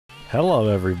Hello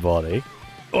everybody.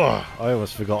 Ugh, I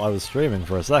almost forgot I was streaming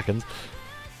for a second.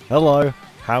 Hello,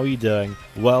 how are you doing?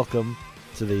 Welcome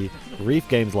to the Reef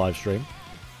Games live stream.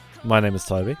 My name is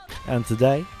Toby, and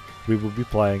today we will be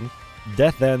playing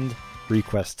Death End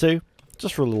Request 2,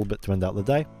 just for a little bit to end out the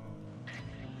day.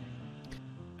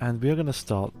 And we are going to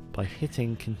start by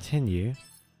hitting continue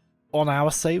on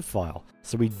our save file.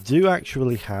 So we do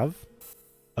actually have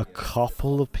a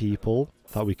couple of people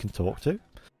that we can talk to.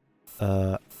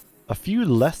 A few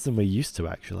less than we used to,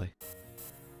 actually.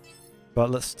 But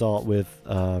let's start with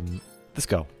this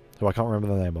girl, who I can't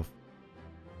remember the name of.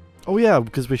 Oh yeah,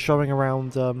 because we're showing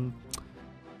around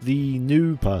the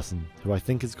new person, who I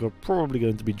think is probably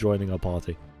going to be joining our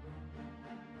party.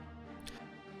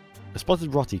 I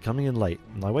spotted Rotty coming in late,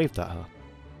 and I waved at her.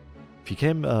 She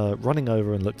came running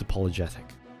over and looked apologetic.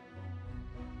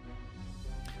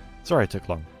 Sorry it took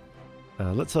long.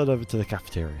 Let's head over to the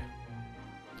cafeteria.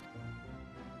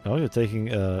 Oh, you're taking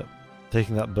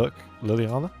that book,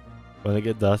 Liliana? Won't it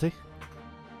get dirty?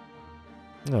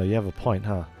 No, you have a point,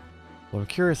 huh? Well, I'm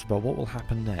curious about what will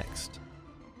happen next.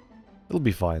 It'll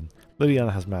be fine.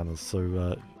 Liliana has manners,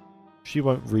 so she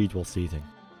won't read whilst eating.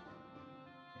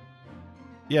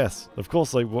 Yes, of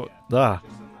course I what? Ah,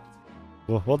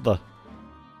 what the?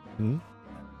 Hmm?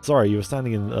 Sorry, you were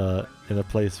standing in a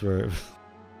place where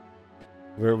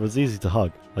it was easy to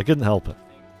hug. I couldn't help it.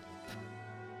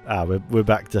 Ah, we're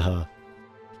back to her.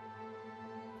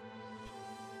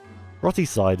 Rotty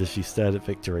sighed as she stared at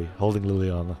Victory, holding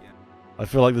Liliana. I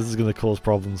feel like this is going to cause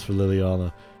problems for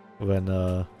Liliana when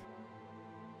the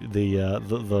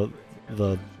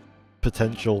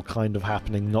potential kind of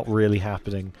happening, not really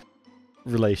happening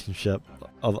relationship,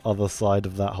 other side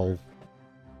of that whole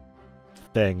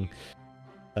thing,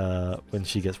 when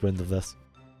she gets wind of this.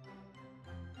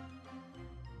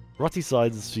 Rotty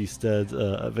sighed as she stared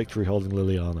at Victory holding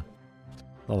Liliana.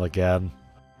 Not again.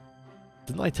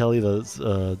 Didn't I tell you that it's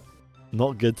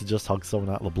not good to just hug someone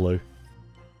out of the blue?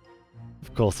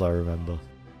 Of course I remember.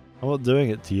 I'm not doing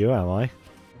it to you, am I?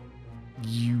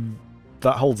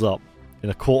 That holds up. In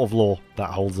a court of law,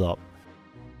 that holds up.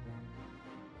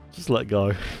 Just let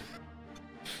go.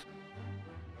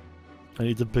 I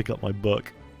need to pick up my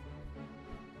book.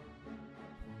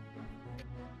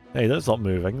 Hey, don't stop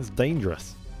moving. It's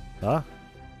dangerous. Huh?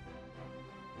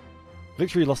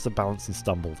 Victory lost her balance and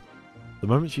stumbled. The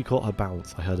moment she caught her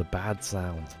balance, I heard a bad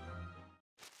sound.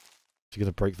 She's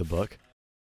gonna break the book.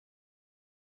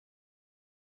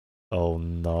 Oh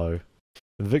no.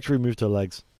 When Victory moved her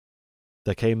legs,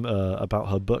 there came about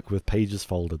her book with pages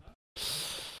folded.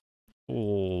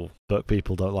 Oh, book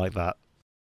people don't like that.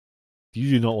 You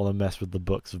do not want to mess with the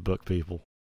books of book people.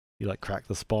 You like crack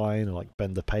the spine or like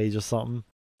bend a page or something.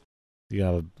 You're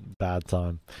gonna have a bad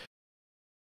time.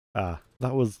 Ah,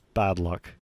 that was bad luck.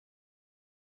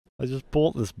 I just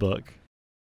bought this book.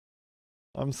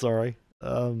 I'm sorry.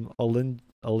 I'll lend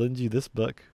you this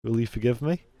book. Will you forgive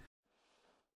me?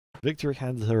 Victory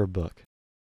handed her a book.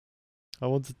 I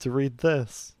wanted to read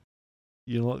this.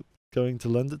 You're not going to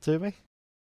lend it to me?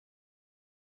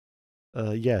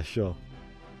 Yeah, sure.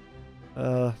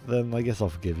 Then I guess I'll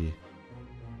forgive you.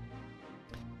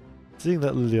 Seeing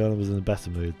that Liliana was in a better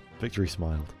mood, Victory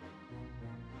smiled.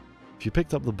 She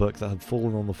picked up the book that had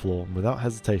fallen on the floor and without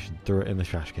hesitation threw it in the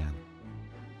trash can.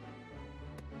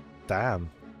 Damn.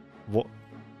 What?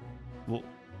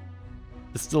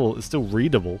 It's still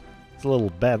readable. It's a little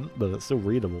bent, but it's still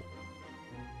readable.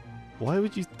 Why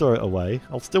would you throw it away?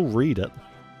 I'll still read it.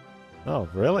 Oh,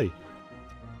 really?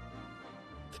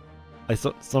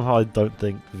 Somehow I don't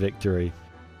think Victory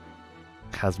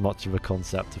has much of a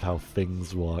concept of how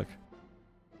things work.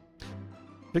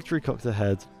 Victory cocked her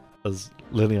head as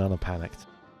Liliana panicked.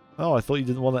 Oh, I thought you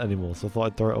didn't want it anymore, so I thought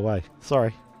I'd throw it away.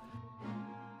 Sorry.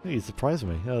 Hey, you surprised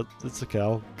me. It's okay,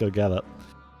 I'll go get it.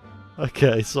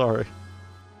 Okay, sorry.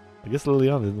 I guess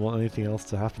Liliana didn't want anything else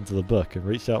to happen to the book and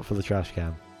reached out for the trash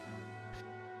can.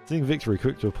 Seeing Victory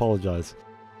quick to apologise,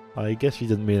 I guess she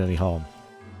didn't mean any harm.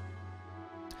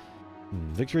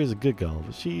 Victory is a good girl,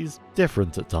 but she's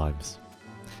different at times.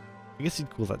 I guess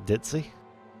you'd call that ditzy?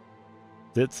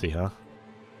 Ditzy, huh?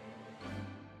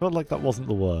 Felt like that wasn't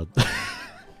the word.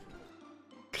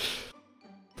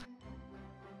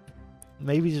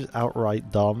 Maybe just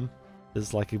outright dumb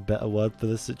is like a better word for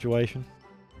this situation.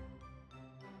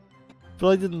 But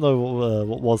I didn't know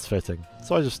what was fitting,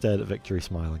 so I just stared at Victory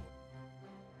smiling.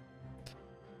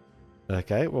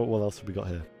 Okay, well, what else have we got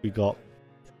here? We've got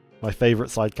my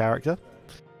favourite side character,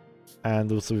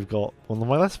 and also we've got one of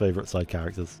my less favourite side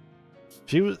characters.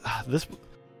 She was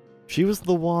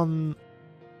the one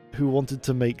who wanted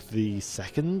to make the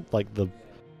second,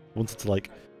 wanted to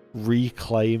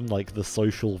reclaim like the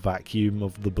social vacuum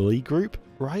of the bully group,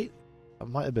 right? It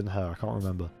might have been her, I can't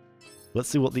remember. Let's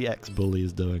see what the ex-bully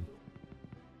is doing.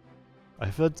 I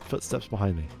heard footsteps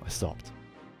behind me. I stopped.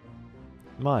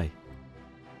 My.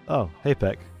 Oh, hey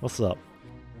Peck, what's up?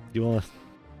 You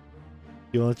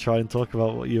wanna try and talk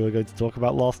about what you were going to talk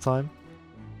about last time?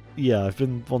 Yeah, I've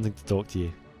been wanting to talk to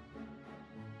you.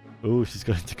 Ooh, she's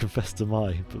going to confess to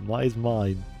Mai, but Mai's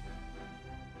mine.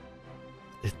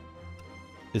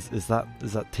 Is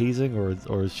that teasing,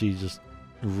 or is she just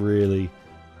really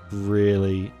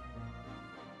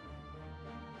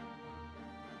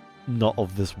not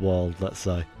of this world, let's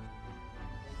say?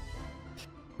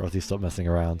 Rotty, stop messing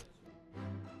around.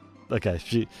 Okay,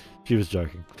 she was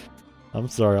joking. I'm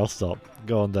sorry, I'll stop.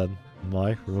 Go on then.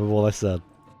 Mai, remember what I said.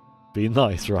 Be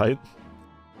nice, right?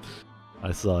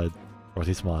 I sighed.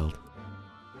 Rotty smiled.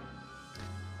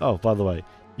 Oh, by the way,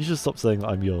 you should stop saying that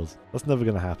I'm yours. That's never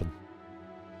gonna happen.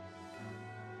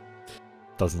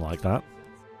 Doesn't like that.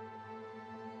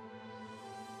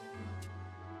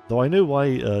 Though I knew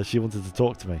why she wanted to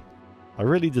talk to me. I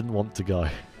really didn't want to go.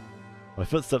 My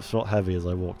footsteps felt heavy as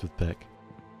I walked with Pick.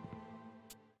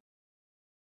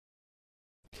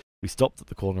 We stopped at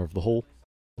the corner of the hall,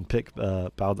 and Pick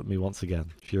bowed at me once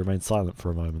again. She remained silent for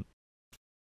a moment.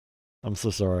 I'm so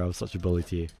sorry I was such a bully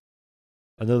to you.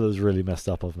 I know that was really messed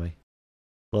up of me,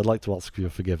 but I'd like to ask for your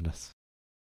forgiveness.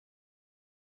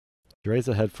 She raised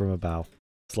her head from a bow,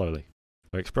 slowly.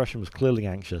 Her expression was clearly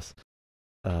anxious,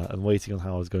 and waiting on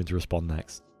how I was going to respond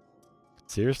next.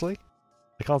 Seriously?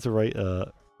 I can't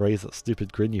erase that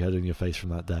stupid grin you had on your face from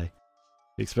that day.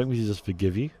 You expect me to just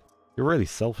forgive you? You're really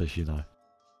selfish, you know.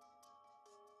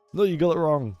 No, you got it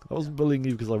wrong. I wasn't bullying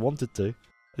you because I wanted to.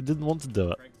 I didn't want to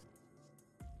do it.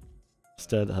 I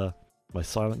stared at her, my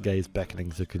silent gaze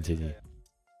beckoning to continue.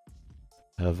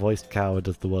 Her voice cowered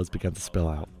as the words began to spill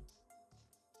out.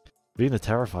 Vina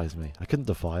terrifies me. I couldn't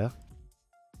defy her.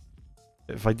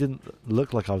 If I didn't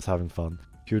look like I was having fun,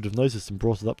 she would have noticed and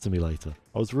brought it up to me later.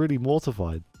 I was really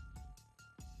mortified.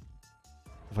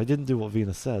 If I didn't do what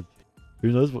Vina said,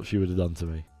 who knows what she would have done to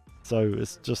me. So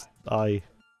it's just,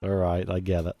 alright, I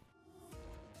get it.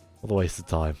 What a waste of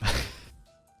time.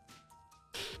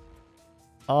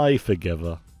 I forgive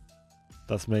her.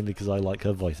 That's mainly because I like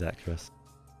her voice actress.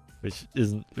 Which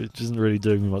isn't really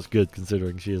doing me much good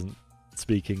considering she isn't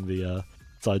speaking the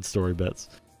side story bits.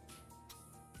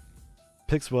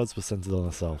 Pick's words were centered on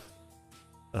herself.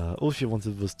 All she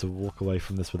wanted was to walk away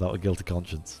from this without a guilty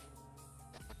conscience.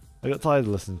 I got tired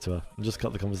of listening to her and just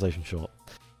cut the conversation short.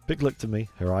 Pick looked at me,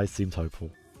 her eyes seemed hopeful.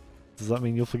 Does that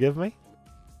mean you'll forgive me?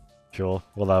 Sure,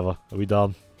 whatever. Are we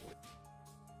done?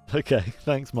 Okay,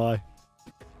 thanks, Mai.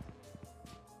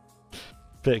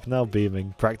 Pick, now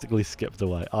beaming, practically skipped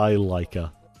away. I like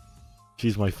her.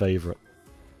 She's my favourite.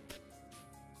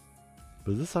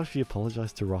 Was this how she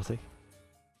apologised to Rotty?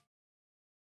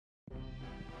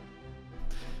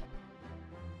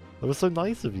 That was so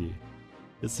nice of you.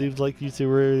 It seems like you two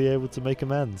were really able to make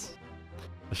amends.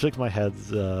 I shook my head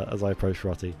as I approached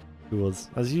Rotty, who was,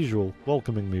 as usual,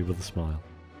 welcoming me with a smile.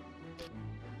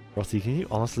 Rotty, can you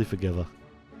honestly forgive her?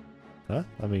 Huh?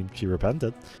 I mean, she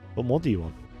repented. What more do you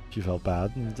want? She felt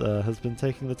bad and has been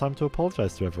taking the time to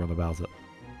apologise to everyone about it.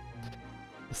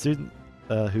 A student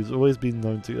who's always been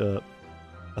known to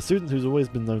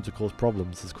cause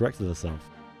problems has corrected herself.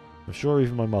 I'm sure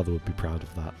even my mother would be proud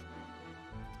of that.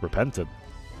 Repented?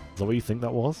 Is that what you think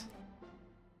that was?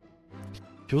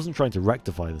 She wasn't trying to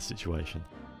rectify the situation,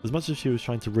 as much as she was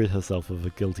trying to rid herself of a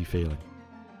guilty feeling.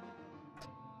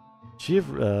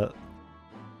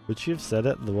 Would she have said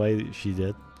it the way that she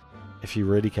did, if she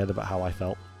really cared about how I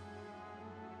felt?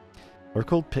 I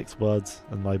recalled Pick's words,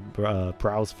 and my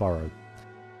brows furrowed.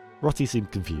 Rotty seemed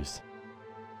confused.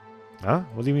 Huh?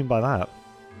 What do you mean by that?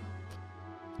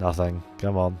 Nothing.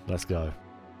 Come on, let's go.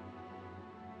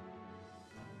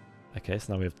 Okay,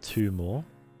 so now we have two more.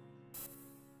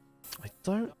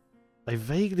 I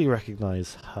vaguely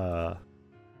recognise her.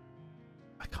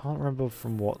 I can't remember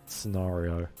from what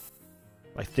scenario.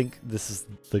 I think this is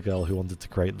the girl who wanted to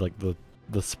create like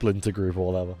the splinter group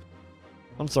or whatever.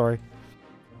 I'm sorry.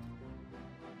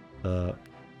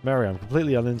 Mary, I'm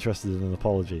completely uninterested in an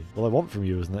apology. All I want from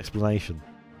you is an explanation.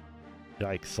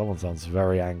 Yikes, someone sounds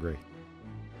very angry.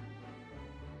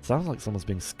 Sounds like someone's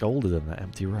being scolded in that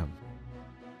empty room.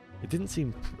 It didn't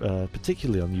seem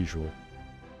particularly unusual.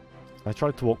 I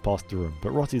tried to walk past the room, but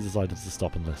Rotty decided to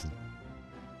stop and listen.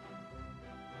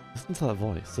 Listen to that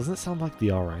voice. Doesn't it sound like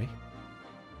the RA?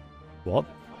 What?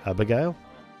 Abigail?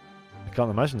 I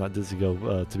can't imagine that dizzy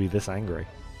girl to be this angry.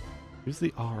 Who's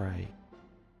the RA?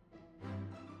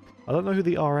 I don't know who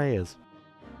the RA is.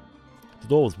 The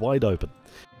door was wide open.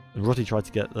 and Rotty tried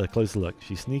to get a closer look.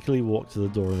 She sneakily walked to the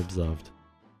door and observed.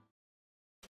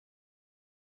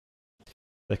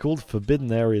 They're called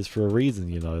forbidden areas for a reason,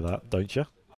 you know that, don't you?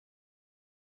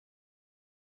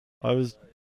 I was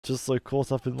just so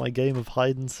caught up in my game of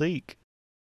hide and seek.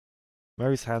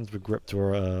 Mary's hands were gripped to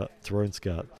her own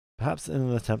skirt, perhaps in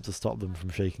an attempt to stop them from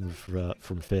shaking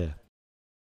from fear.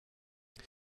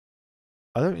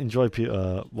 I don't enjoy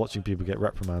watching people get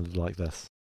reprimanded like this.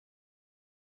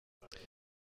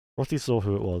 Rotty saw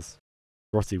who it was.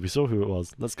 Rotty, we saw who it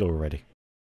was. Let's go already.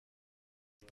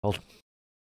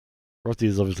 Rotty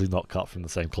is obviously not cut from the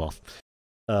same cloth.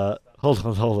 Hold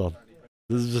on.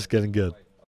 This is just getting good.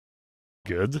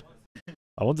 Good?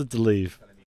 I wanted to leave,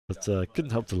 but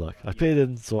couldn't help to look. I peered in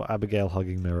and saw Abigail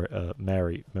hugging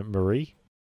Marie.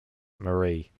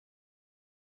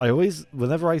 I always,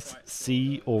 whenever I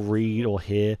see or read or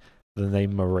hear the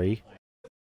name Marie,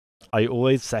 I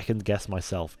always second guess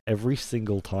myself every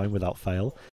single time without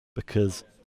fail, because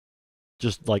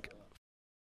just like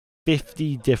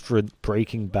 50 different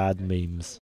Breaking Bad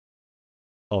memes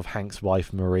of Hank's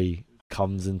wife Marie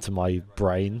comes into my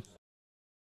brain,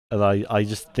 and I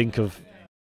just think of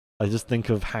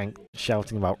Hank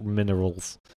shouting about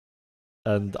minerals,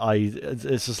 and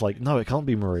it's just like, no, it can't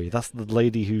be Marie. That's the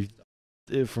lady who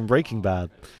from Breaking Bad.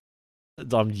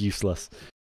 I'm useless.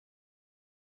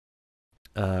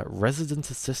 Resident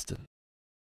assistant.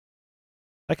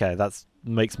 Okay, that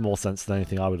makes more sense than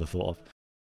anything I would have thought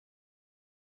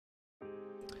of.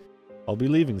 I'll be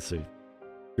leaving soon.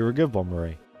 You're a good one,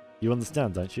 Marie. You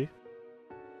understand, don't you?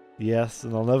 Yes,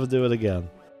 and I'll never do it again.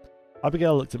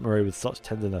 Abigail looked at Marie with such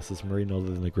tenderness as Marie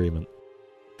nodded in agreement.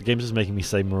 The game's just making me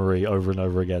say Marie over and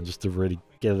over again just to really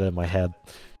get it in my head.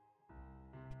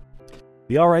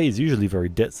 The RA is usually very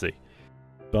ditzy,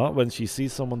 but when she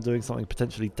sees someone doing something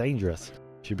potentially dangerous,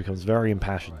 she becomes very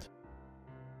impassioned.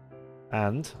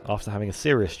 And, after having a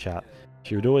serious chat,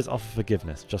 she would always offer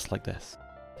forgiveness, just like this.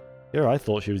 Here I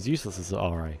thought she was useless as an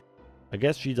RA. I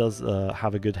guess she does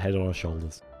have a good head on her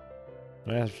shoulders.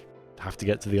 I have to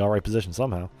get to the RA position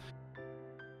somehow.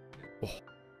 Oh.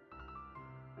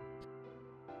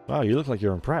 Wow, you look like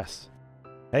you're impressed.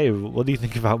 Hey, what do you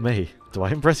think about me? Do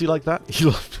I impress you like that?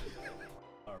 You look...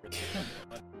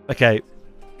 Okay,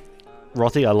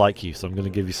 Rotty, I like you, so I'm going to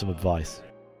give you some advice.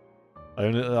 I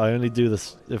only do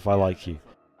this if I like you.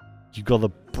 You got to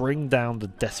bring down the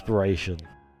desperation.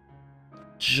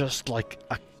 Just like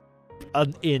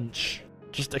an inch.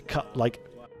 Just a cut, like...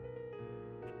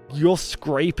 You're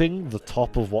scraping the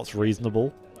top of what's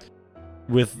reasonable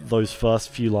with those first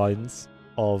few lines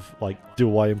of, like,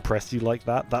 do I impress you like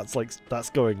that? That's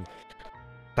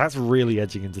really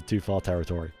edging into too far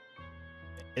territory.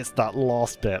 It's that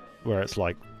last bit where it's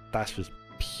like, that's just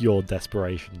pure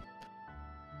desperation.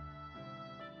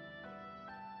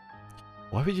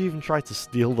 Why would you even try to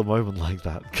steal the moment like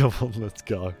that? Come on, let's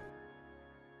go.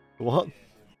 What?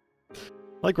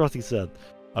 Like Rotty said,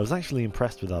 I was actually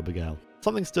impressed with Abigail.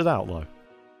 Something stood out, though.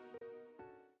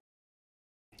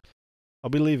 I'll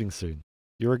be leaving soon.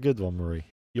 You're a good one, Marie.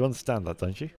 You understand that,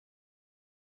 don't you?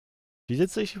 She did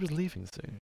say she was leaving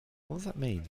soon. What does that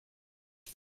mean?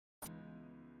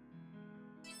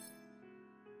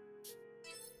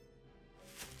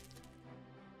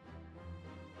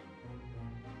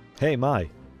 Hey, Mai.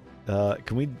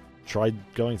 Can we try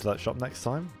going to that shop next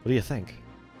time? What do you think?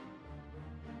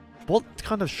 What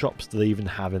kind of shops do they even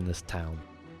have in this town?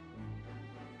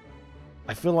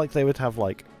 I feel like they would have,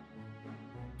 like...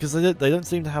 Because they don't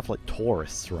seem to have, like,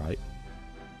 tourists, right?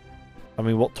 I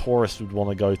mean, what tourist would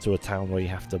want to go to a town where you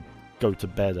have to go to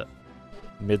bed at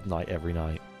midnight every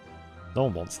night? No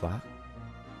one wants that.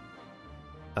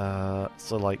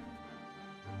 So, like...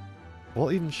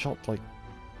 What even shop, like...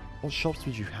 What shops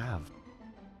would you have?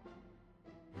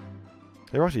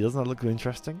 Hey, Rotty, doesn't that look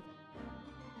interesting?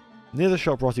 Near the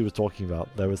shop Rotty was talking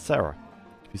about, there was Sarah,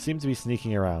 who seemed to be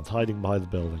sneaking around, hiding behind the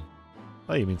building.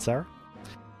 Oh, you mean Sarah?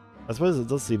 I suppose it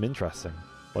does seem interesting,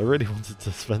 but I really wanted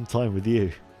to spend time with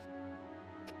you.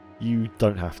 You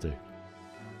don't have to.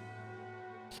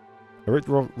 I ripped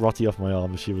Rotty off my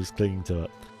arm as she was clinging to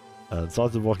it, and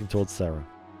started walking towards Sarah,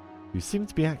 who seemed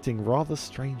to be acting rather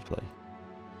strangely.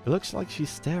 It looks like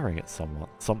she's staring at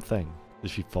something.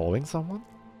 Is she following someone?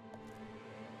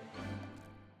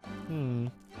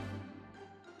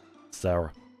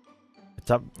 Sarah. I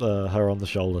tapped her on the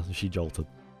shoulder and she jolted.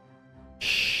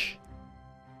 Shh.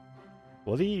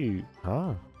 What are you...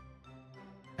 Huh?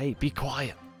 Hey, be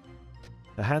quiet.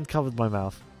 Her hand covered my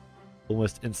mouth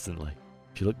almost instantly.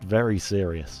 She looked very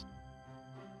serious.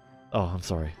 Oh, I'm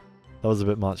sorry. That was a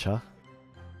bit much, huh?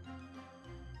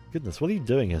 Goodness, what are you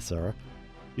doing here, Sarah?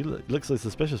 You look so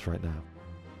suspicious right now.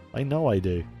 I know I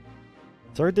do.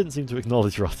 Sarah didn't seem to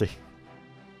acknowledge Rotty.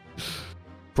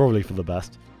 Probably for the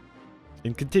best.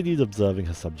 And continued observing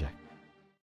her subject.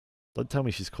 Don't tell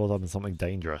me she's caught up in something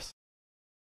dangerous.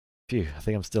 Phew, I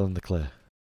think I'm still in the clear.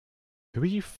 Who are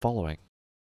you following?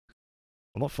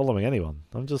 I'm not following anyone.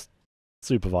 I'm just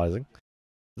supervising.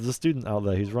 There's a student out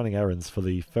there who's running errands for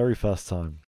the very first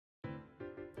time.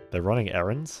 They're running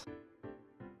errands?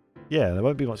 Yeah, they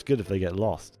won't be much good if they get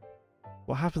lost.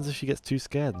 What happens if she gets too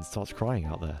scared and starts crying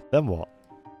out there? Then what?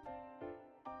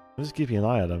 I'm just keeping an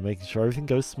eye on her, making sure everything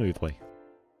goes smoothly.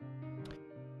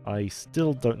 I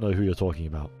still don't know who you're talking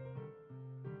about.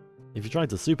 If you're trying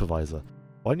to supervise her,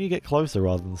 why don't you get closer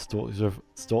rather than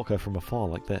stalk her from afar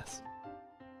like this?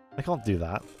 I can't do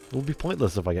that. It will be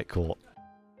pointless if I get caught.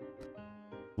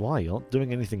 Why? You're not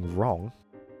doing anything wrong.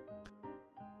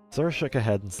 Sarah shook her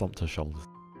head and slumped her shoulders.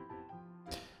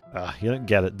 Ah, you don't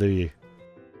get it, do you?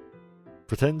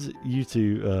 Pretend you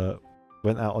two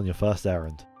went out on your first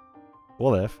errand.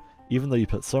 What if, even though you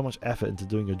put so much effort into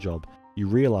doing your job, you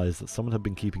realised that someone had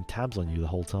been keeping tabs on you the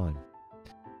whole time?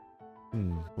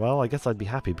 Well, I guess I'd be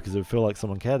happy because it would feel like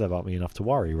someone cared about me enough to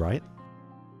worry, right?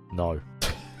 No.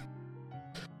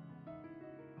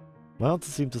 My answer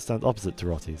seemed to stand opposite to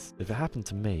Rotty's. If it happened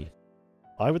to me,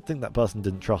 I would think that person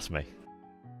didn't trust me.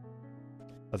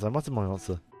 As I muttered my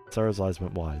answer, Sarah's eyes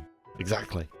went wide.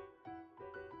 Exactly.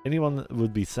 Anyone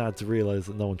would be sad to realise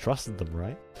that no one trusted them,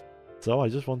 right? So I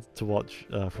just wanted to watch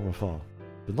from afar.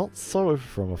 But not so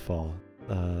from afar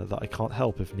that I can't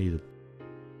help if needed.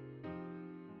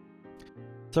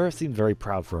 Sarah seemed very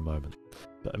proud for a moment,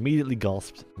 but immediately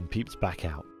gasped and peeped back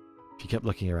out. She kept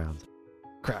looking around.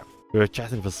 Crap, we were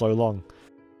chatting for so long.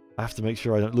 I have to make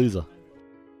sure I don't lose her.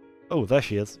 Oh, there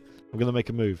she is. I'm going to make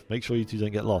a move. Make sure you two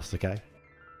don't get lost, okay?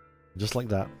 And just like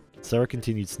that, Sarah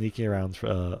continued sneaking around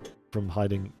from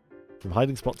hiding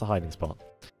spot to hiding spot.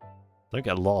 Don't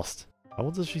get lost. How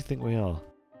what does she think we are?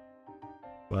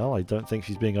 Well, I don't think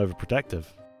she's being overprotective.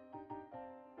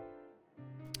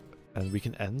 And we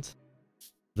can end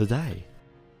the day.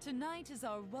 Tonight is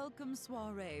our welcome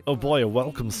soiree. Oh boy, a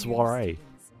welcome soiree.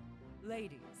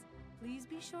 Ladies, please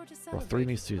be sure to celebrate. Well, 3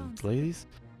 new students. Ladies,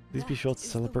 please be sure to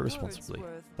celebrate responsibly.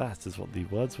 That is what the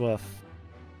Wordsworth...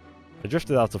 I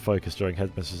drifted out of focus during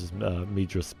Headmistress's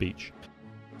Midra's speech,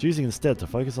 choosing instead to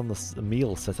focus on the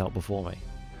meal set out before me.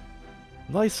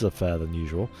 Nicer fare than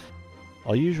usual.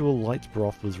 Our usual light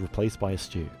broth was replaced by a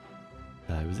stew.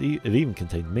 It even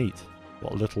contained meat,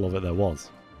 what little of it there was.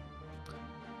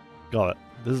 Got it.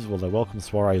 This is what their welcome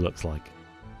soiree looks like.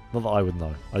 Not that I would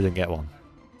know. I didn't get one.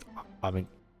 I mean,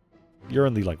 you're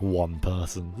only like one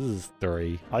person. This is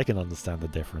 3. I can understand the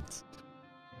difference.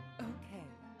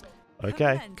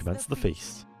 Okay, commence the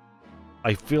feast.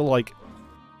 I feel like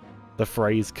the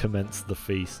phrase "commence the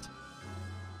feast"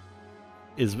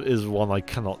 is one I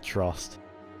cannot trust.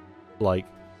 Like,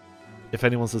 if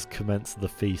anyone says "commence the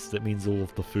feast," it means all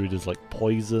of the food is like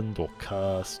poisoned or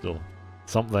cursed or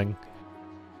something.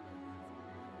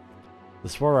 The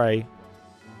soiree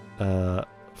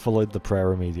followed the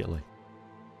prayer immediately.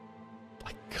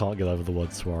 I can't get over the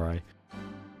word soiree.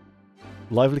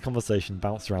 Lively conversation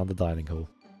bounced around the dining hall.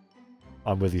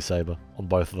 I'm with you, Saber, on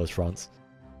both of those fronts.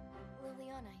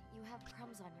 Liliana, you have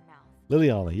crumbs on your mouth.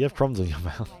 Liliana, you have crumbs on your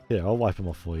mouth. Here, I'll wipe them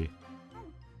off for you.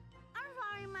 I'm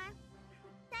sorry, Ma.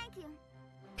 Thank you.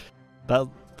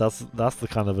 That's the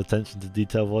kind of attention to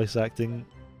detail voice acting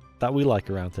that we like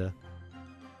around here.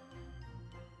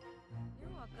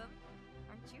 You're welcome.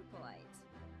 Aren't you polite?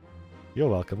 You're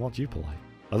welcome, aren't you polite?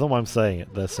 I don't mind saying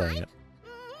it, they're saying it.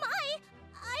 I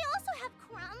also have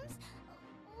crumbs.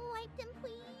 Wipe them,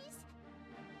 please.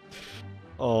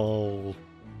 Oh.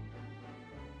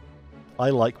 I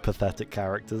like pathetic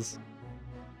characters.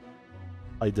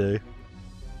 I do.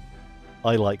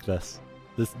 I like this.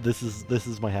 This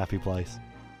is my happy place.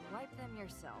 Wipe them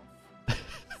yourself.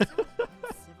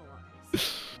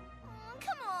 Civilized.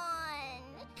 Come on.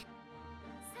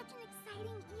 Such an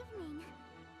exciting evening.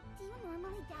 Do you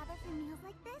normally gather for meals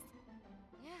like this?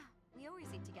 Yeah, we always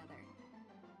eat together.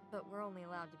 But we're only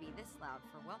allowed to be this loud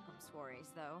for welcome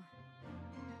soirees, though.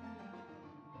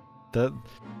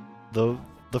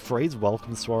 The phrase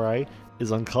 "welcome soiree"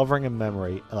 is uncovering a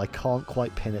memory, and I can't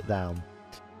quite pin it down.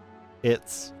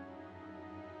 It's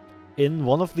in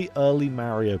one of the early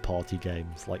Mario Party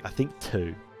games, like I think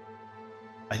 2.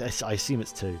 I assume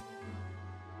it's 2.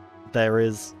 There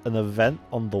is an event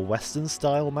on the Western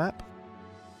style map,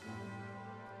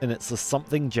 and it's a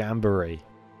something jamboree,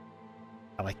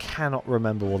 and I cannot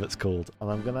remember what it's called, and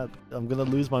I'm gonna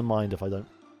lose my mind if I don't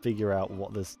figure out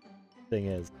what this thing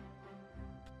is.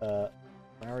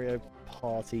 Mario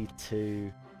Party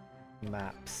 2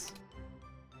 maps.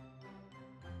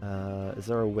 Is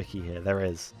there a wiki here? There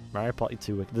is. Mario Party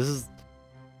 2 wiki. This is...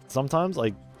 Sometimes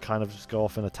I kind of just go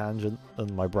off in a tangent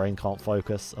and my brain can't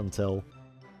focus until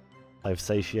I've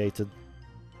satiated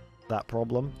that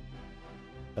problem.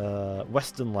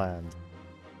 Western Land.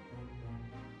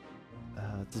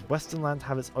 Does Western Land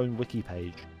have its own wiki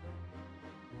page?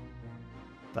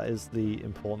 That is the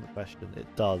important question. It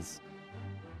does.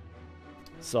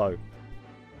 So,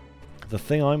 the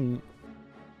thing I'm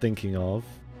thinking of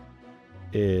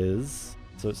is...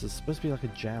 So it's supposed to be like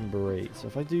a jamboree. So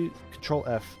if I do Control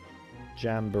F,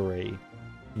 jamboree.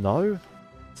 No?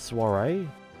 Soiree?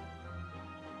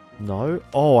 No?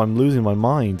 Oh, I'm losing my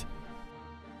mind.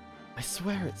 I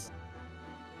swear it's...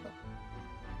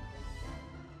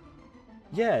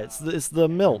 Yeah, it's the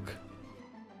milk.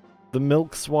 The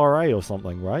milk soiree or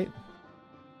something, right?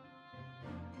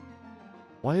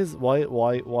 Why is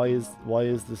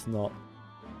this not...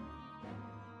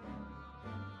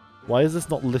 Why is this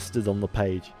not listed on the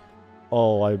page?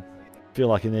 Oh, I feel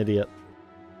like an idiot.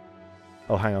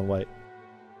 Oh, hang on, wait.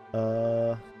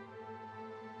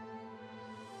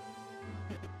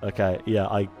 Okay,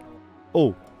 yeah,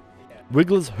 Oh!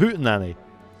 Wiggler's Hootenanny!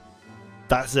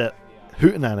 That's it!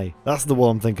 Hootenanny! That's the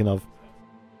one I'm thinking of.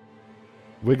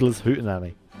 Wiggler's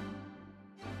Hootenanny.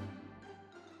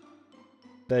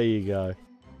 There you go.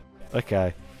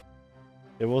 Okay.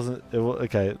 It wasn't...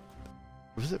 okay.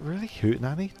 Was it really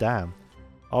Hootenanny? Damn.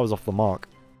 I was off the mark.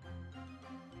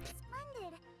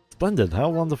 Splendid. How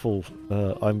wonderful.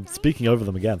 I'm speaking over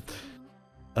them again.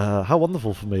 How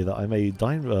wonderful for me that I may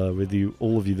dine with you,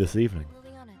 all of you, this evening.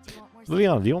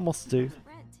 Liliana, do you want more stew?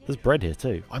 There's bread here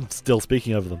too. I'm still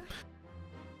speaking over them.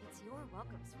 It's your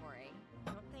welcome soiree.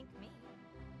 Don't thank me.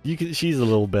 You can. She's a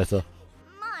little bitter.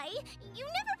 My, you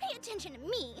never pay attention to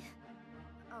me.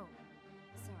 Oh,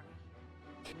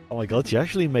 sorry. Oh my god, she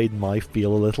actually made Mai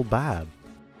feel a little bad.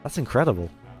 That's incredible.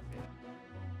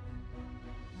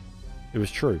 It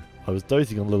was true. I was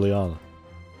doting on Liliana.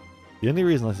 The only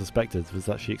reason I suspected was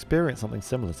that she experienced something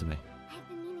similar to me. I've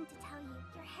been meaning to tell you,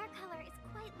 your hair color is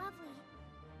quite lovely.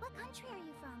 What country are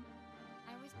you from?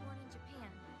 I was born in Japan.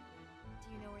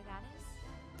 Do you know where that is?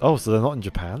 Oh, so they're not in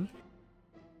Japan?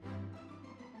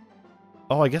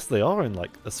 Oh, I guess they are in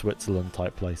like a Switzerland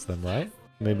type place then, right?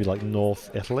 Maybe like North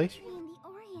Italy? Country in the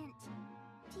Orient.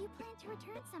 Do you plan to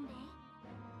return someday?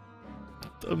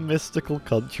 A mystical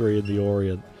country in the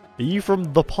Orient. Are you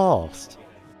from the past?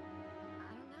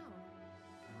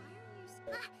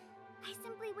 I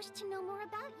simply wish to know more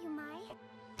about you, Mai.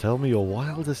 Tell me your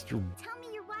wildest dream. Tell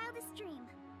me your wildest dream.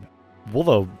 What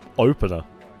a opener.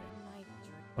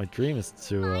 My dream is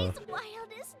to, Mai's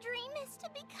wildest dream is to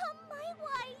become my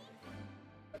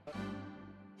wife.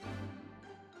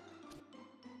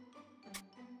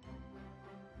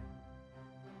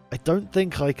 I don't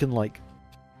think I can, like,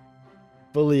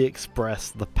 fully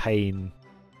express the pain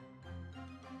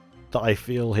that I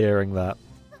feel hearing that.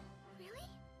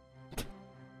 Really?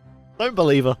 Don't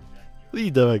believe her. What are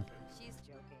you doing? She's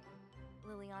joking.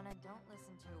 Liliana, don't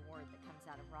listen to a word that comes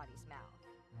out of Roddy's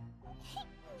mouth.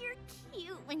 You're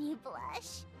cute when you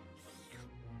blush.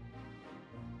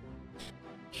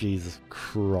 Jesus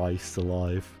Christ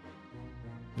alive.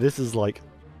 This is like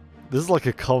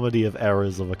a comedy of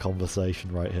errors of a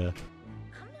conversation right here.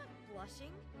 I'm not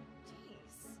blushing.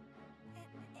 Jeez.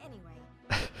 Anyway,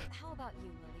 how about you,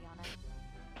 Liliana?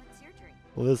 What's your dream?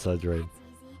 What is her dream?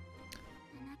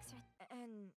 That's easy. An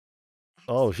And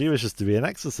Oh, she wishes to be an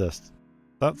exorcist.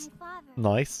 That's My father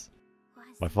nice.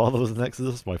 was- My father was an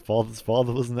exorcist. My father's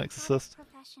father was an exorcist. Her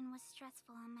profession was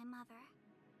stressful on my mother.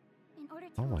 In order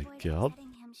to Oh my avoid God.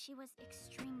 upsetting him, she was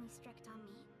extremely strict on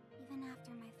me. Even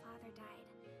after my father died,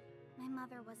 my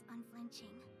mother was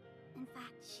unflinching. In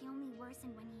fact, she only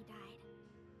worsened when he died.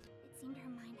 It seemed her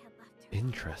mind had left her.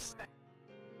 Interesting.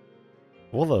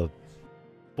 What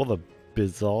a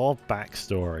bizarre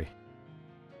backstory.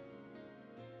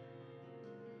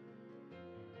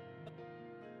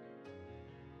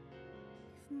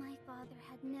 If my father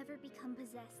had never become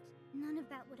possessed, none of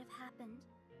that would have happened.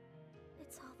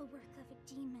 It's all the work of a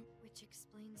demon. which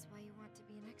explains why you want to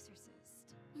be an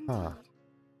exorcist. Indeed. Huh.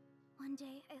 One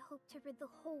day, I hope to rid the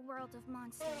whole world of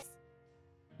monsters.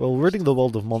 Well, ridding the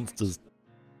world of monsters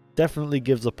definitely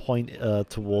gives a point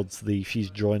towards the she's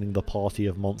joining the party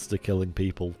of monster killing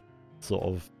people sort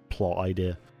of plot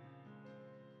idea.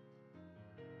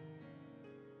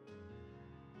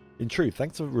 In truth,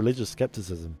 thanks to religious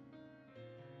skepticism,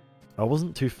 I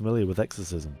wasn't too familiar with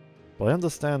exorcism, but I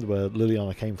understand where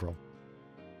Liliana came from.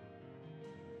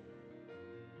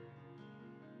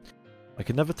 I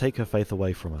could never take her faith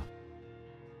away from her.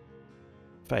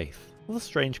 Faith? What a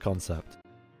strange concept.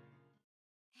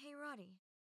 Hey, Roddy.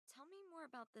 Tell me more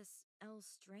about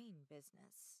Elstrain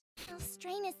business?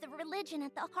 Elstrain is the religion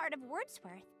at the heart of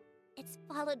Wordsworth. It's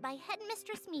followed by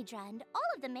Headmistress Midra and all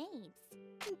of the maids.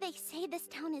 They say this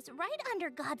town is right under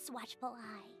God's watchful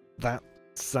eye. That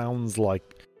sounds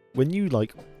like when you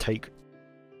like take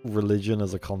religion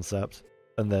as a concept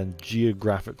and then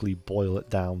geographically boil it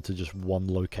down to just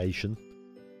one location.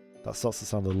 That starts to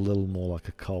sound a little more like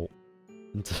a cult.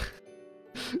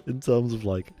 In terms of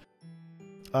like,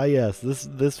 ah yes,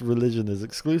 this religion is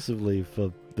exclusively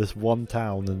for this one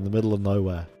town in the middle of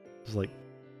nowhere. It's like,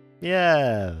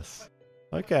 yes,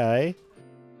 okay,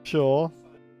 sure,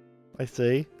 I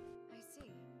see.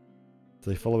 Do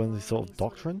they follow any sort of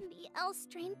doctrine? The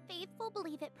Elstrain faithful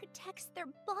believe it protects their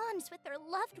bonds with their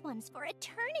loved ones for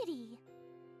eternity.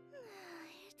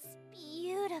 It's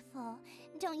beautiful,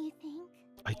 don't you think?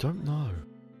 I don't know.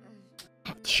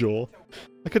 Sure.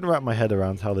 I couldn't wrap my head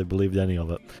around how they believed any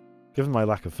of it, given my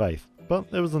lack of faith, but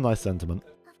it was a nice sentiment.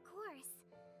 Of course.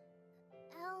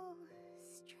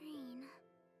 Elstrain.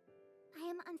 I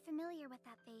am unfamiliar with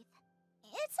that faith.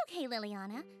 It's okay,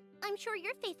 Liliana. I'm sure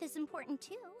your faith is important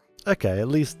too. Okay, at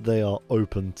least they are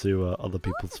open to other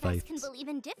people's Both of us faiths. can believe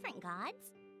in different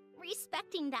gods.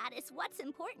 Respecting that is what's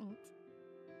important.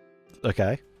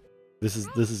 Okay, this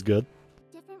is good.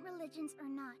 Different religions or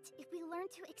not, if we learn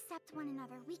to accept one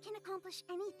another, we can accomplish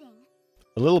anything.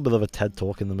 A little bit of a TED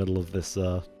talk in the middle of this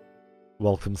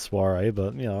welcome soiree,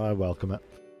 but you know, I welcome it.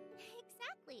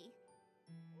 Exactly.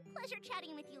 Pleasure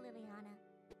chatting with you, Liliana.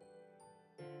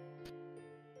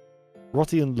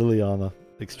 Rotti and Liliana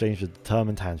exchanged a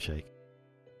determined handshake.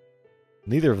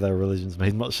 Neither of their religions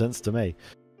made much sense to me,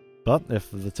 but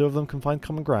if the two of them can find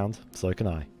common ground, so can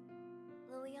I.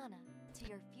 Liliana, to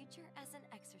your future as an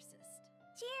exorcist.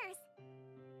 Cheers!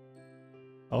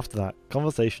 After that,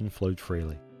 conversation flowed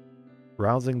freely,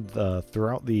 rousing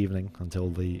throughout the evening until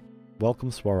the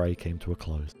welcome soiree came to a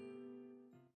close.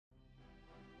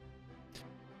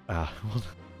 Ah,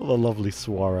 what a lovely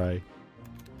soiree.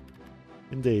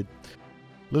 Indeed.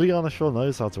 Liliana sure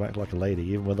knows how to act like a lady,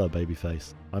 even with her baby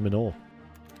face. I'm in awe.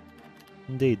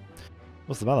 Indeed.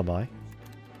 What's the matter, Mai?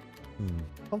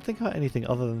 Can't think about anything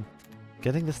other than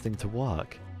getting this thing to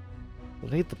work.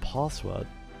 I need the password.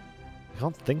 I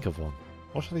can't think of one.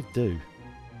 What should I do?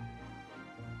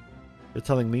 You're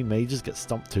telling me mages get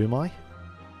stumped too, Mai?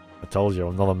 I told you,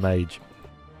 I'm not a mage.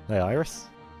 Hey, Iris?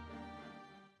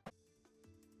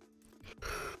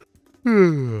 What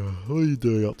are you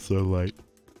doing up so late?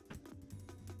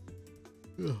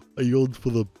 I yawned for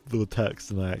the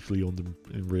text and I actually yawned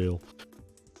in real.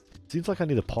 Seems like I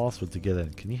need a password to get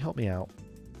in. Can you help me out?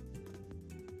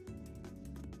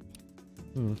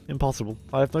 Impossible.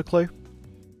 I have no clue.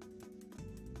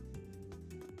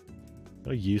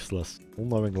 Oh, useless.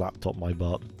 All-knowing laptop my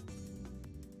butt.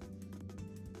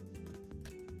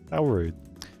 How rude.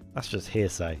 That's just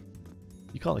hearsay.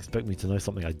 You can't expect me to know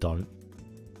something I don't.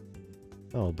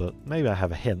 Oh, but maybe I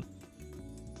have a hint.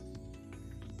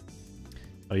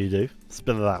 Oh, you do?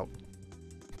 Spit it out.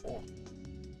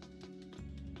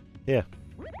 Here.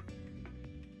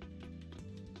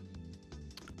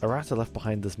 Arata left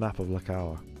behind this map of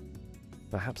Lakawa.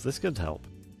 Perhaps this could help.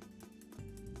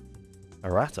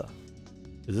 Arata?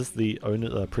 Is this the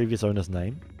previous owner's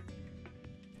name?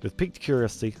 With piqued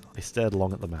curiosity, I stared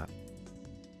long at the map.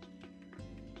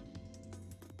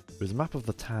 It was a map of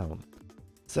the town.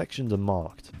 Sections are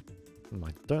marked. I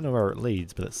don't know where it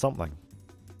leads, but it's something.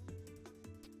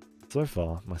 So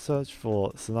far, my search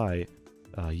for Sanae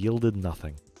yielded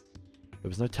nothing. There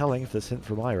was no telling if this hint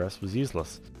from Iris was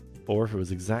useless, or if it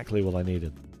was exactly what I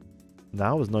needed.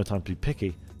 Now was no time to be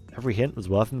picky. Every hint was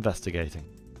worth investigating.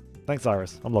 Thanks,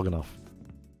 Iris. I'm logging off.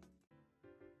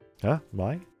 Huh?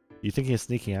 Mai? You thinking of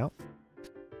sneaking out?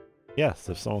 Yes,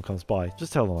 if someone comes by,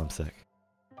 just tell them I'm sick.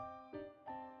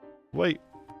 Wait.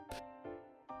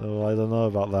 Oh, I don't know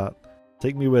about that.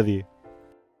 Take me with you.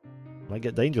 Might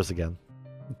get dangerous again.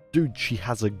 Dude, she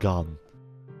has a gun.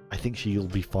 I think she'll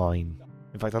be fine.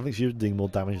 In fact, I think she's doing more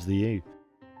damage than you.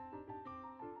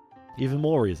 Even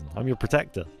more reason. I'm your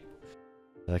protector.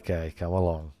 Okay, come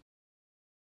along.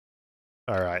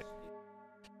 Alright.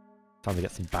 Time to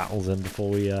get some battles in before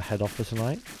we head off for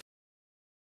tonight.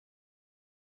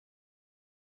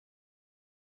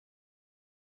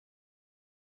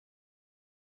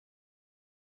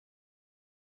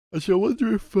 Actually, I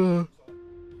wonder if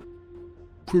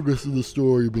progress in the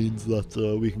story means that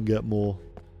we can get more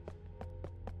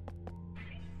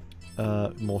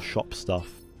shop stuff.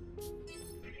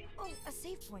 Oh, a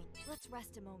save point. Let's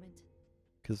rest a moment.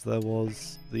 Because there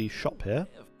was the shop here.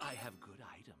 I have good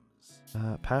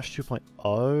items. Patch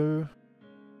 2.0.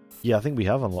 Yeah, I think we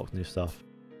have unlocked new stuff.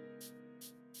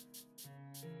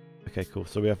 Okay, cool.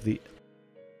 So we have the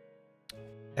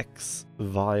X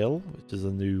Vial, which is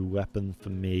a new weapon for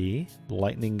me.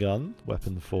 Lightning Gun,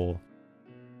 weapon for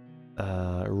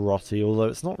Rotty, although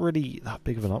it's not really that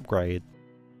big of an upgrade.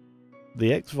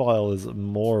 The X Vial is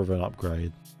more of an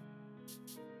upgrade.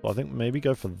 So I think maybe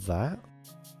go for that.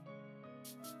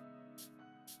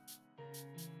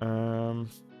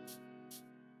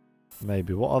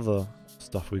 Maybe. What other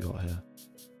stuff we got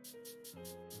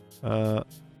here?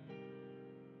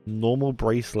 Normal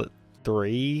bracelet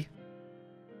 3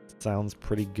 sounds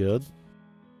pretty good.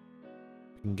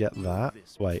 We can get that.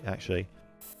 Wait, actually.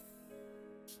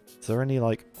 Is there any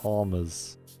like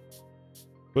armors?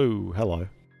 Woo, hello.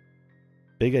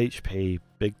 Big HP,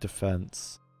 big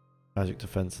defense, magic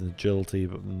defense and agility,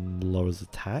 but lowers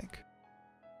attack.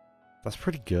 That's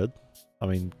pretty good. I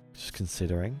mean, just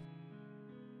considering.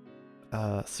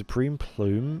 Supreme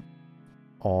Plume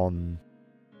on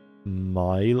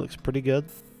Mai looks pretty good.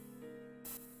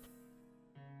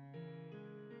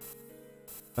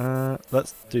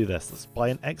 Let's do this. Let's buy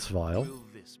an X Vial.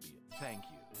 Thank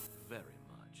you very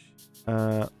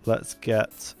much. Let's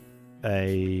get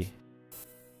a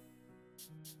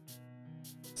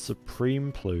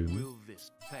Supreme Plume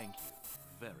Thank you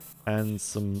very much. and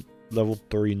some level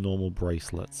 3 normal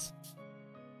bracelets.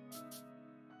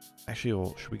 Actually,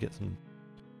 or should we get some?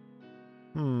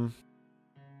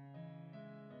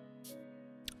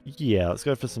 Yeah, let's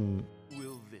go for some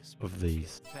of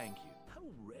these. Thank you. How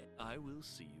rare. I will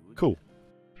see you again. Cool.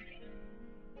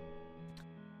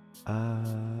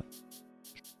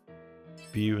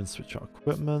 View and switch out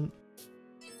equipment.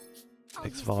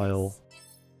 X Vial.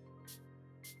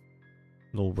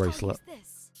 Null bracelet.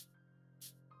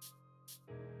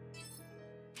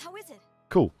 How is it?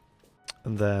 Cool.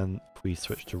 And then we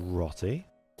switch to Rotty.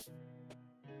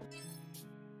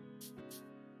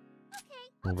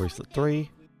 Null bracelet 3.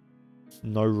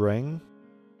 No ring.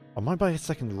 I might buy a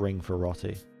second ring for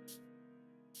Rotty.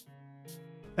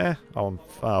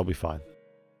 I'll be fine.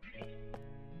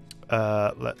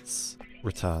 Let's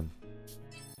return.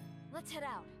 Let's head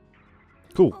out.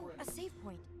 Cool. Oh, a save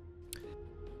point.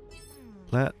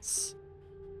 Let's...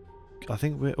 I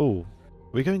think we're... Oh,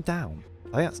 we're going down.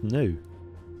 I think that's new.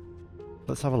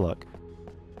 Let's have a look.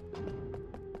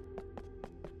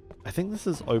 I think this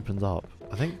has opened up.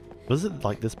 I think... Was it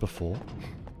like this before?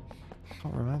 I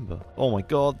can't remember. Oh my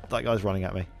god, that guy's running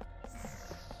at me.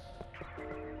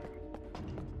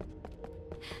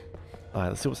 Alright,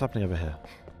 let's see what's happening over here.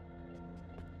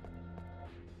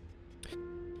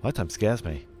 Nighttime scares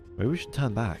me. Maybe we should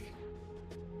turn back.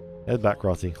 Head back,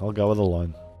 Rotty. I'll go with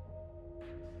alone.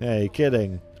 Hey,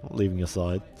 kidding. Not leaving your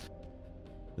side.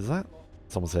 Is that?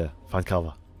 Someone's here. Find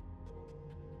cover.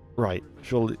 Right.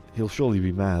 He'll surely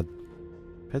be mad.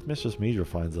 Headmistress Midra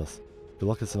finds us. He'll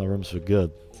lock us in our rooms for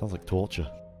good. Sounds like torture.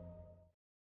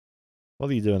 What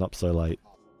are you doing up so late?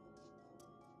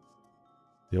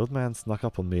 The old man snuck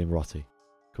up on me and Rotty,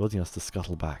 causing us to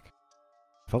scuttle back.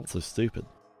 I felt so stupid,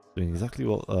 doing exactly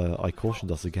what I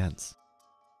cautioned us against.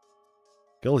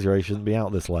 Girls your age shouldn't be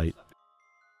out this late.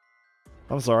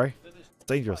 I'm sorry. It's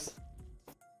dangerous.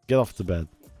 Get off to bed.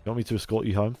 You want me to escort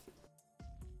you home?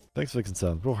 Thanks for the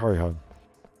concern. We'll hurry home.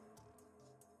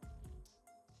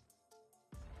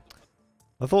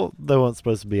 I thought they weren't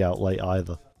supposed to be out late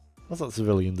either. What's that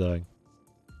civilian doing?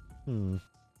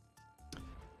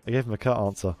 I gave him a curt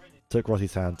answer, took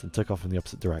Rotty's hand, and took off in the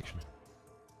opposite direction.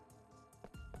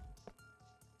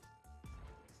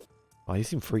 Oh, he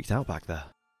seemed freaked out back there.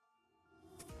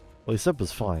 What he said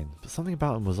was fine, but something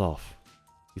about him was off.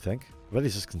 You think? I bet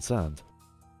he's just concerned.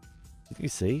 Didn't you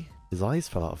see? His eyes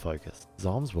fell out of focus. His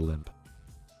arms were limp.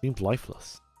 He seemed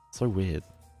lifeless. So weird.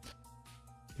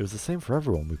 It was the same for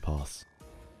everyone we passed.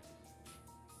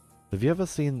 Have you ever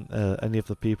seen any of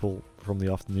the people from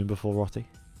the afternoon before, Rotty?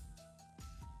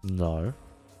 No.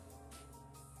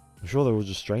 I'm sure they were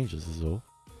just strangers is all.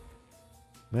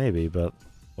 Maybe, but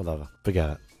whatever.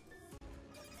 Forget it.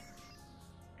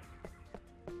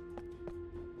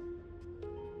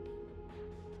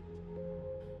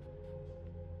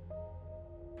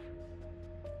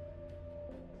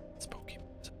 Spooky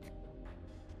music.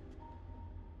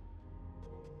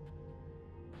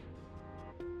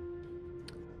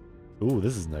 Ooh,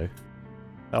 this is new.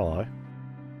 Hello.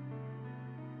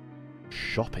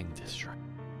 Shopping district.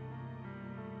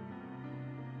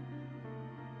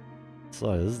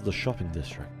 So, this is the shopping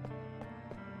district.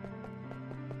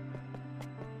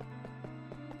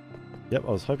 Yep,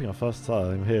 I was hoping our first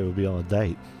time here would be on a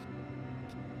date.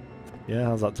 Yeah,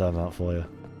 how's that turn out for you?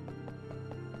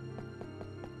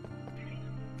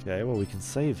 Okay, well we can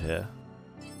save here.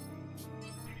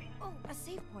 Oh, a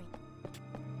save point.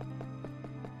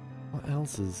 What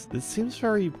else is... It seems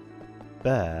very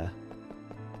bare.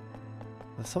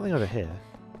 There's something over here.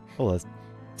 Oh, there's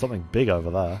something big over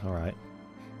there. Alright.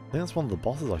 I think that's one of the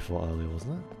bosses I fought earlier,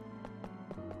 wasn't it?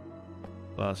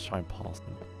 Well, let's try and pass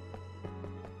them.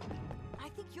 I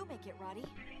think you'll make it, Roddy.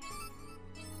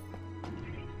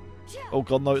 Oh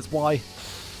god, no, it's Y!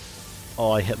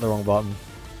 Oh, I hit the wrong button.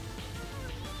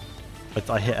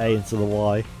 I hit A instead of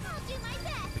Y.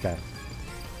 Okay.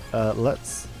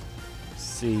 Let's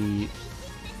see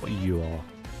what you are.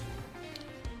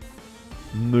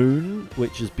 Moon,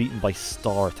 which is beaten by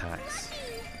star attacks.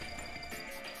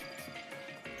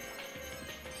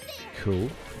 Cool.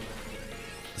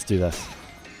 Let's do this.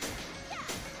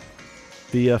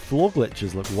 The floor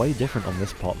glitches look way different on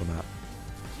this part of the map.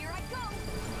 Here I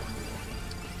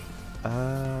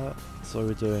go. So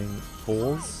we're doing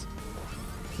fours.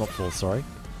 Not fours, sorry.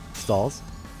 Stars.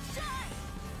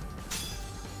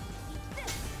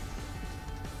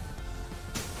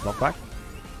 Knockback.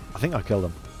 I think I killed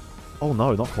him. Oh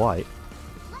no, not quite.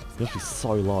 He must be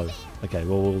so low. Okay,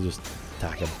 well we'll just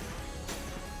attack him.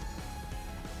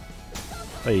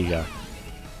 There you go.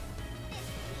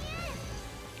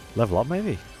 Level up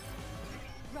maybe?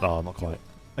 Oh, not quite.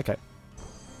 Okay.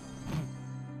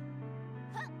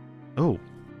 Oh.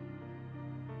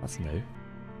 That's new.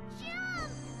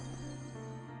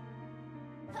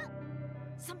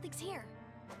 Something's here.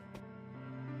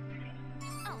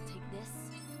 I'll take this.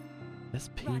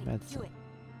 SP Roddy, do medicine. it.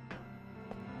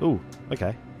 Oh,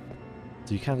 okay.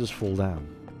 So you can just fall down.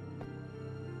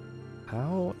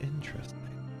 How interesting.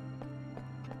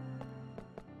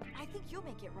 I think you'll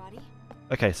make it, Roddy.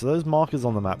 Okay, so those markers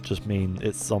on the map just mean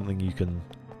it's something you can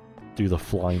do the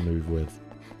fly move with.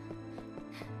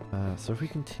 So if we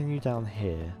continue down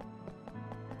here,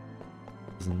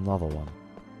 there's another one.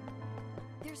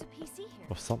 There's a PC here.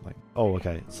 Or something. Oh,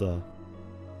 okay, so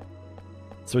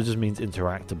it just means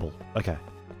interactable. Okay.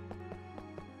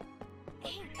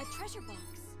 Hey, a treasure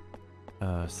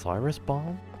box. Cyrus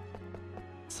Bomb?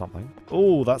 Something.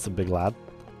 Oh, that's a big lad.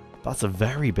 That's a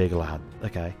very big lad.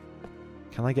 Okay.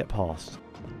 Can I get past?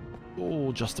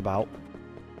 Oh, just about.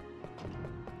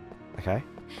 Okay.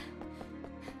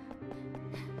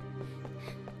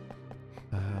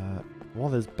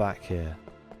 What is back here?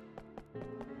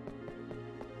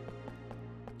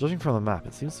 Judging from the map,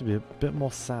 it seems to be a bit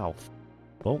more south.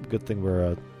 Well, good thing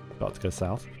we're about to go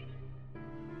south.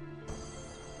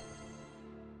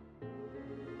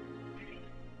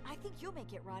 I think you'll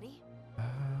make it, Roddy.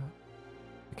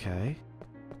 Okay.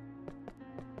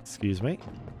 Excuse me.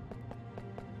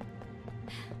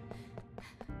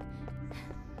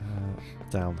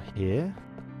 Down here.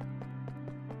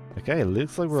 Okay, it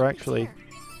looks like we're Something's actually... here.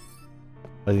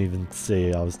 I didn't even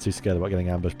see. I was too scared about getting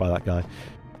ambushed by that guy.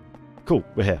 Cool,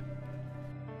 we're here.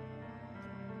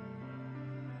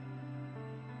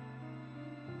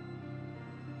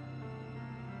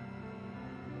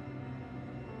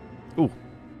 Ooh.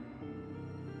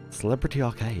 Celebrity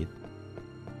Arcade.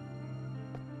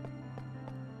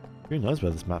 Who knows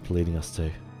where this map's leading us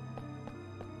to?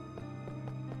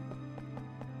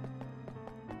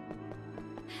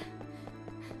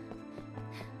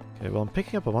 Okay, well I'm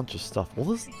picking up a bunch of stuff. I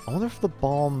wonder if the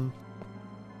bomb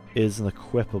is an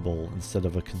equipable instead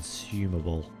of a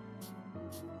consumable.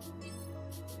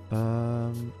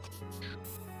 Oh,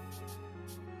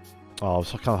 I was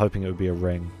kind of hoping it would be a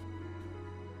ring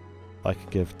I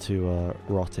could give to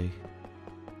Rotty.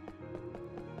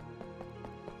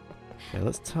 Okay,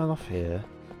 let's turn off here.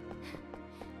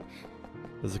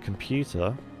 There's a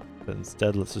computer, but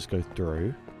instead let's just go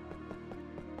through.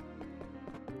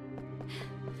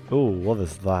 Oh, what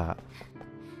is that?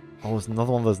 Oh, it's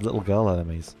another one of those little girl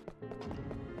enemies.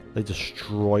 They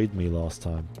destroyed me last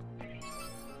time.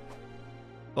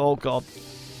 Oh god.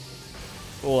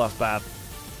 Oh, that's bad.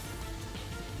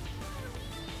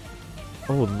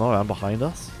 Oh no, I'm behind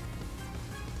us?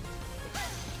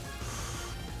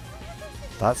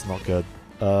 That's not good.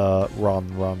 Run,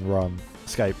 run, run.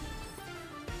 Escape.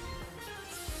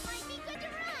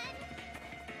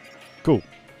 Cool.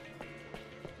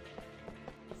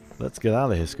 Let's get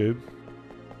out of here, Scoob.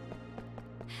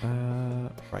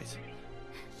 Right.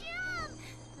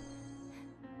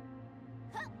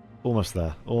 Almost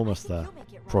there. Almost there. You'll make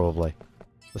it, Roddy. Probably.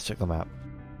 Let's check the map.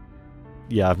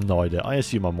 Yeah, I have no idea. I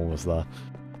assume I'm almost there.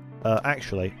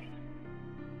 Actually,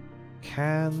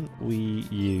 can we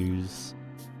use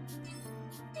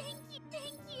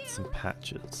some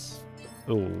patches?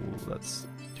 Oh, let's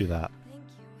do that.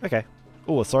 Thank you. Okay.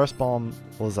 Oh, a Cyrus Bomb.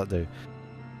 What does that do?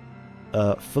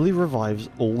 Fully revives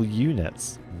all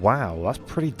units. Wow, that's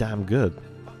pretty damn good.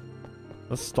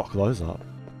 Let's stock those up.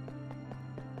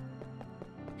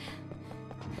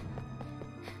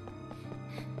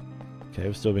 Okay,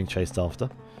 we're still being chased after.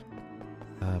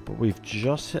 But we've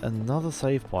just hit another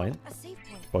save point. A save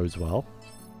point. Bodes well.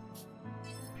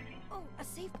 Oh, a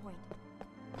save point.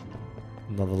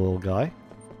 Another little guy.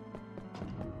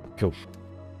 Cool.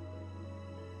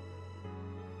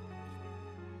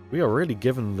 We are really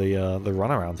given the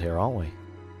runaround here, aren't we?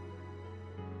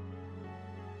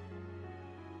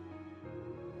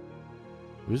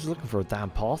 We're just looking for a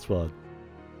damn password.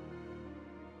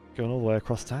 Going all the way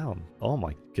across town. Oh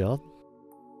my god.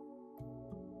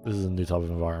 This is a new type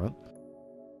of environment.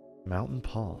 Mountain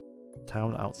path.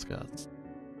 Town outskirts.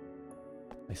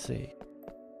 I see.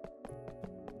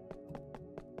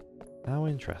 How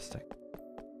interesting.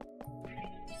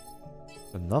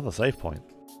 Another save point.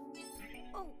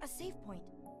 Oh, a save point.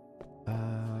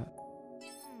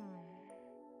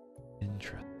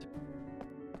 Interesting.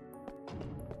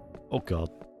 Oh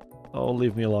god. Oh,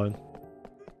 leave me alone.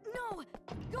 No!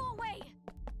 Go away!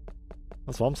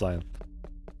 That's what I'm saying.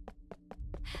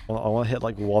 I want to hit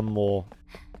like one more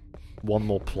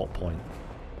plot point.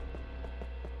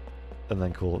 And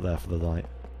then call it there for the night.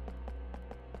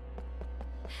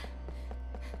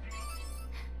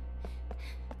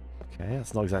 Okay,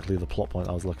 that's not exactly the plot point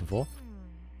I was looking for.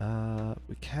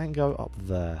 We can go up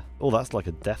there. Oh, that's like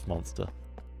a death monster.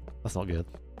 That's not good.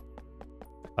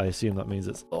 I assume that means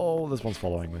it's... Oh, this one's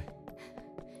following me.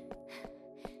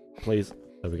 Please.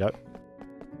 There we go.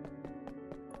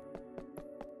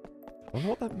 I wonder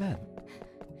what that meant.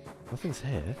 Nothing's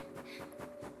here.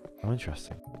 Oh,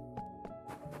 interesting.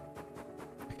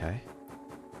 Okay.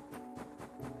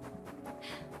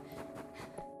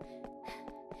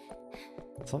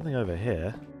 Something over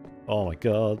here. Oh my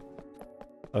god.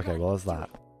 Okay, well there's that.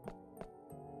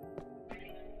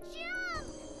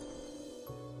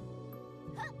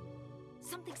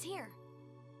 Something's here.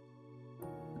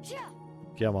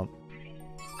 Come on.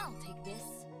 I'll take this.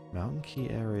 Mountain key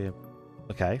area.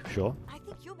 Okay, sure. I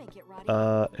think you'll make it,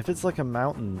 Roddy. If it's like a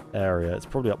mountain area, it's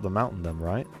probably up the mountain then,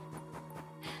 right?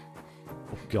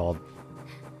 Oh god.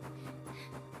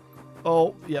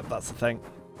 Oh, yep, that's the thing.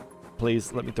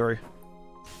 Please, let me through.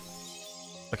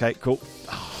 Okay, cool.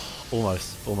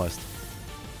 Almost. Almost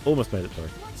made it through.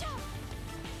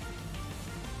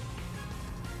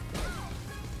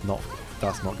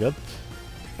 That's not good.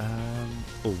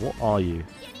 Oh, what are you?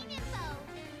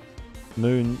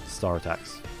 Moon star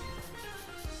attacks.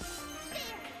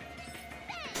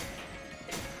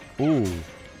 Ooh,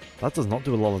 that does not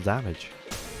do a lot of damage.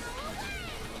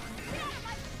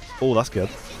 Oh, that's good.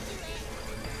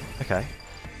 Okay.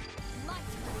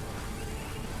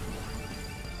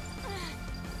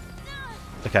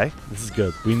 Okay, this is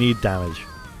good. We need damage.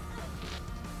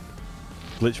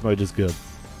 Glitch mode is good.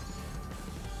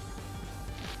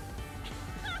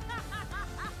 Let's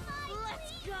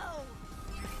go.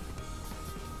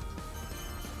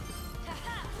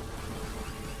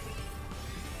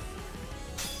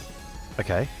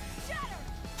 Okay.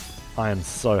 I am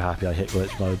so happy I hit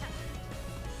glitch mode.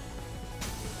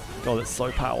 God, it's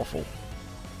so powerful.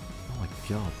 Oh my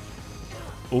god.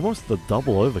 Almost the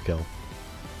double overkill.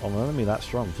 On an enemy that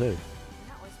strong too.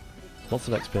 Lots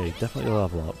of XP, definitely a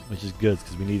level up, which is good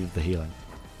because we needed the healing.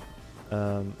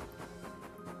 Something's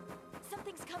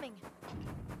coming.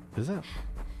 Is it?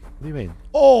 What do you mean?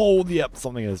 Oh, yep,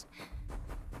 something is.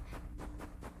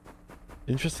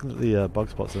 Interesting that the bug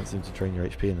spots don't seem to drain your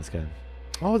HP in this game.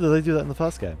 Oh, did they do that in the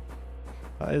first game?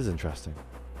 That is interesting.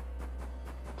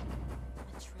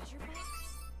 A treasure box?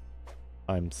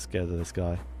 I'm scared of this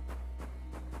guy.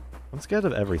 I'm scared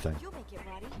of everything. You'll make it,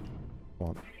 Roddy. Come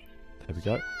on. There we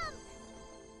go.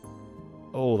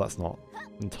 Oh, that's not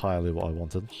entirely what I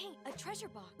wanted. Hey, a treasure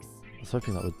box. I was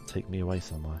hoping that would take me away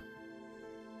somewhere.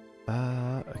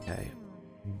 Okay.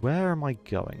 Where am I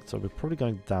going? So we're probably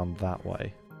going down that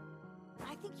way.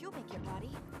 I think you'll make it,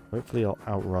 Roddy. Hopefully I'll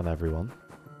outrun everyone.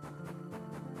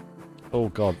 Oh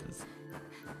god.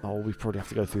 Oh, we probably have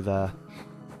to go through there.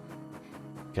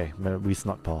 Okay, we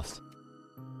snuck past.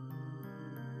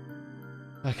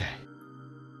 Okay.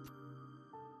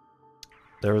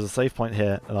 There is a save point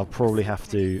here, and I'll probably have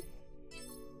to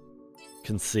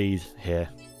concede here.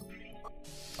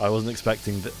 I wasn't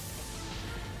expecting that.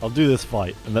 I'll do this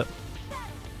fight, and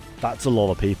that's a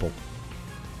lot of people.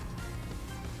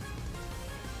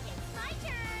 It's my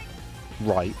turn.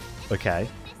 Right. Okay.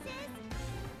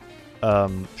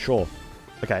 Sure.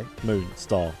 Okay. Moon,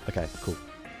 star. Okay, cool.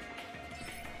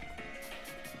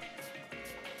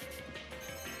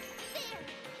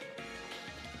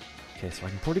 Okay, so I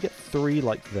can probably get 3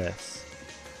 like this.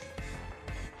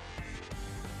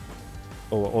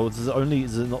 Or does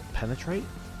it not penetrate?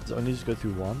 Does it only just go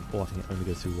through 1? Or I think it only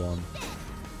goes through 1.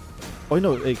 Oh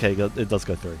no, okay, it does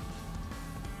go through.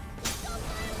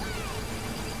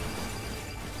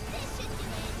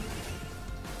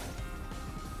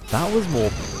 That was more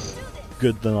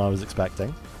good than I was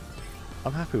expecting.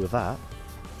 I'm happy with that.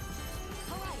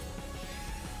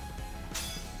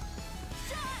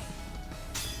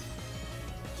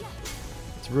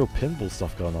 It's real pinball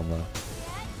stuff going on there.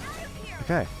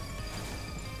 Okay.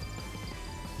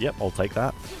 Yep, I'll take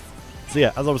that. So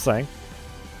yeah, as I was saying,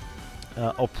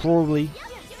 I'll probably...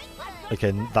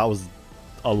 Okay, that was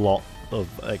a lot of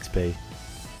XP.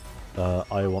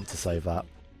 I want to save that.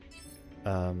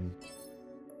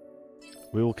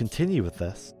 We will continue with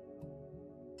this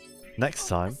next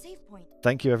time.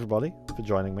 Thank you everybody for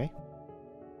joining me.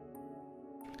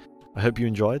 I hope you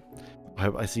enjoyed. I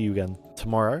hope I see you again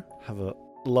tomorrow. Have a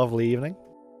lovely evening.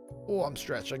 Oh, I'm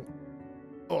stretching.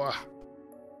 Oh.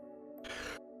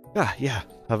 Yeah.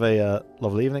 Have a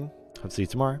lovely evening. Hope to see you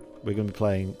tomorrow. We're going to be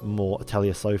playing more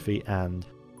Atelier Sophie and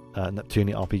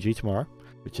Neptunia RPG tomorrow,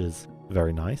 which is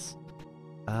very nice.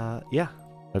 Yeah.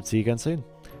 Hope to see you again soon.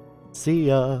 See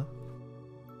ya.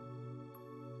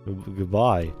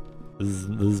 Goodbye. This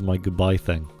is my goodbye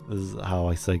thing. This is how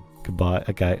I say goodbye.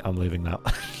 Okay, I'm leaving now.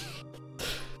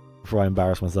 Before I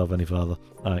embarrass myself any further.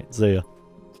 Alright, see ya.